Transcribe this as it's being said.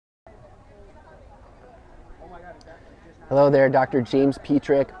Hello there, Dr. James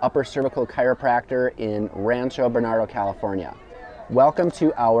Pietrek, upper cervical chiropractor in Rancho Bernardo, California. Welcome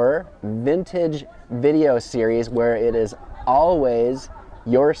to our vintage video series where it is always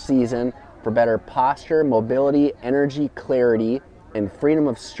your season for better posture, mobility, energy, clarity, and freedom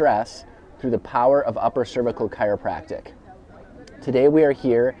of stress through the power of upper cervical chiropractic. Today we are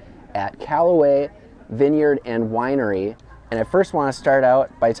here at Callaway Vineyard and Winery, and I first want to start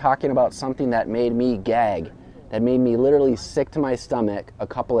out by talking about something that made me gag, that made me literally sick to my stomach a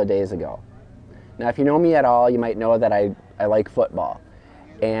couple of days ago. Now, if you know me at all, you might know that I like football.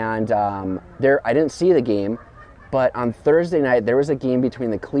 And I didn't see the game, but on Thursday night, there was a game between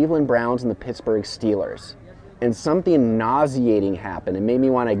the Cleveland Browns and the Pittsburgh Steelers. And something nauseating happened. It made me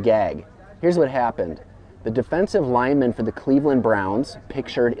want to gag. Here's what happened. The defensive lineman for the Cleveland Browns,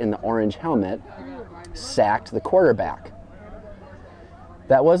 pictured in the orange helmet, sacked the quarterback.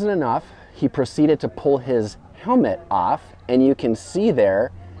 That wasn't enough. He proceeded to pull his helmet off, and you can see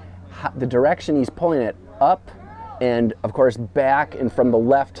there the direction he's pulling it up and of course back and from the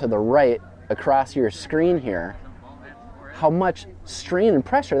left to the right across your screen here, how much strain and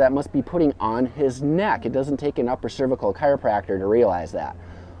pressure that must be putting on his neck. It doesn't take an upper cervical chiropractor to realize that.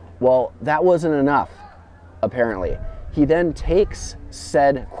 Well, that wasn't enough, apparently. He then takes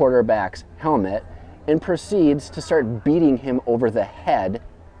said quarterback's helmet and proceeds to start beating him over the head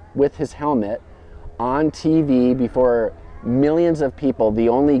with his helmet on TV before millions of people, the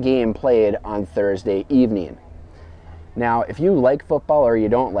only game played on Thursday evening. Now, if you like football or you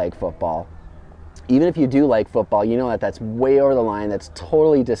don't like football, even if you do like football, you know that that's way over the line. That's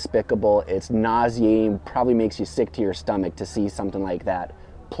totally despicable. It's nauseating, probably makes you sick to your stomach to see something like that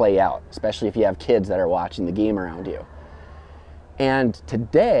play out, especially if you have kids that are watching the game around you. And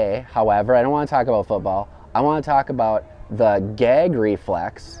today, however, I don't want to talk about football. I want to talk about the gag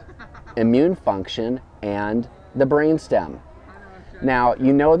reflex, immune function, and the brainstem. Now,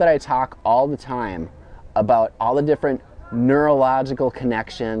 you know that I talk all the time about all the different neurological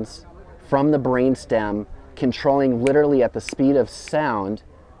connections from the brainstem, controlling literally at the speed of sound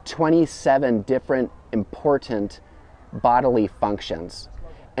 27 different important bodily functions.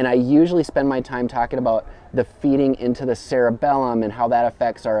 And I usually spend my time talking about the feeding into the cerebellum and how that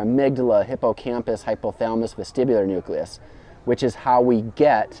affects our amygdala, hippocampus, hypothalamus, vestibular nucleus, which is how we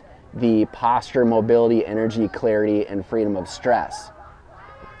get the posture, mobility, energy, clarity, and freedom of stress.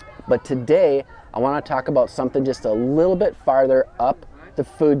 But today, I want to talk about something just a little bit farther up the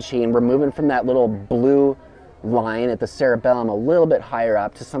food chain. We're moving from that little blue line at the cerebellum a little bit higher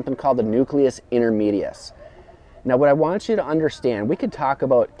up to something called the nucleus intermedius. Now, what I want you to understand, we could talk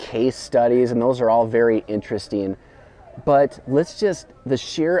about case studies, and those are all very interesting, but the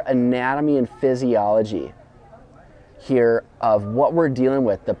sheer anatomy and physiology here of what we're dealing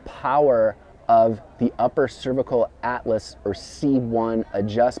with, the power of the upper cervical atlas or C1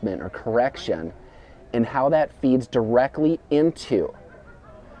 adjustment or correction, and how that feeds directly into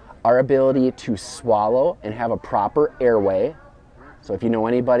our ability to swallow and have a proper airway. So if you know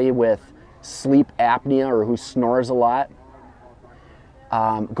anybody with sleep apnea or who snores a lot,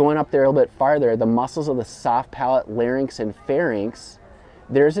 going up there a little bit farther, the muscles of the soft palate, larynx, and pharynx,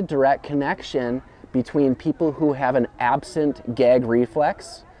 there's a direct connection between people who have an absent gag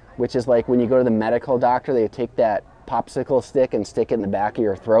reflex, which is like when you go to the medical doctor, they take that popsicle stick and stick it in the back of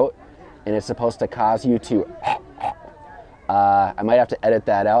your throat, and it's supposed to cause you to I might have to edit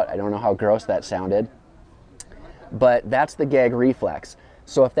that out. I don't know how gross that sounded. But that's the gag reflex.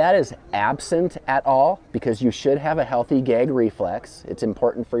 So if that is absent at all, because you should have a healthy gag reflex, it's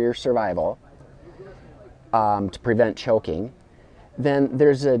important for your survival, to prevent choking, then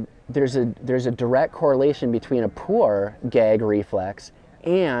there's a direct correlation between a poor gag reflex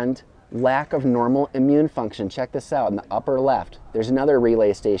and lack of normal immune function. Check this out in the upper left. There's another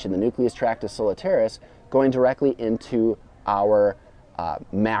relay station, the nucleus tractus solitarius, going directly into our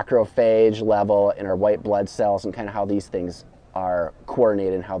macrophage level and our white blood cells and kind of how these things are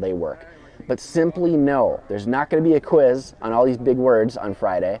coordinated and how they work. But simply know, there's not going to be a quiz on all these big words on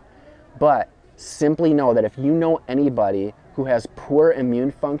Friday, but simply know that if you know anybody who has poor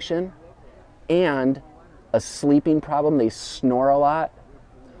immune function and a sleeping problem, they snore a lot,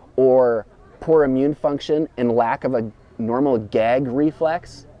 or poor immune function and lack of a normal gag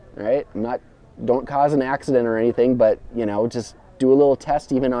reflex, right? Don't cause an accident or anything, but just do a little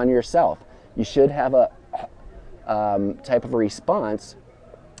test even on yourself. You should have a type of a response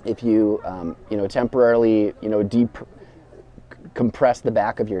if you temporarily compress the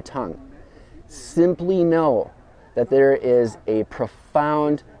back of your tongue. Simply know that there is a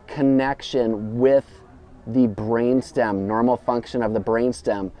profound connection with the brainstem, normal function of the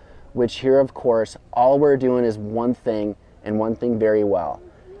brainstem, which here, of course, all we're doing is one thing, and one thing very well: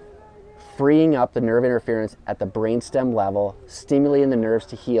 freeing up the nerve interference at the brainstem level, stimulating the nerves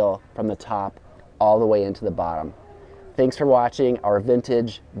to heal from the top all the way into the bottom. Thanks for watching our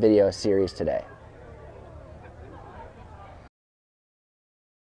vintage video series today.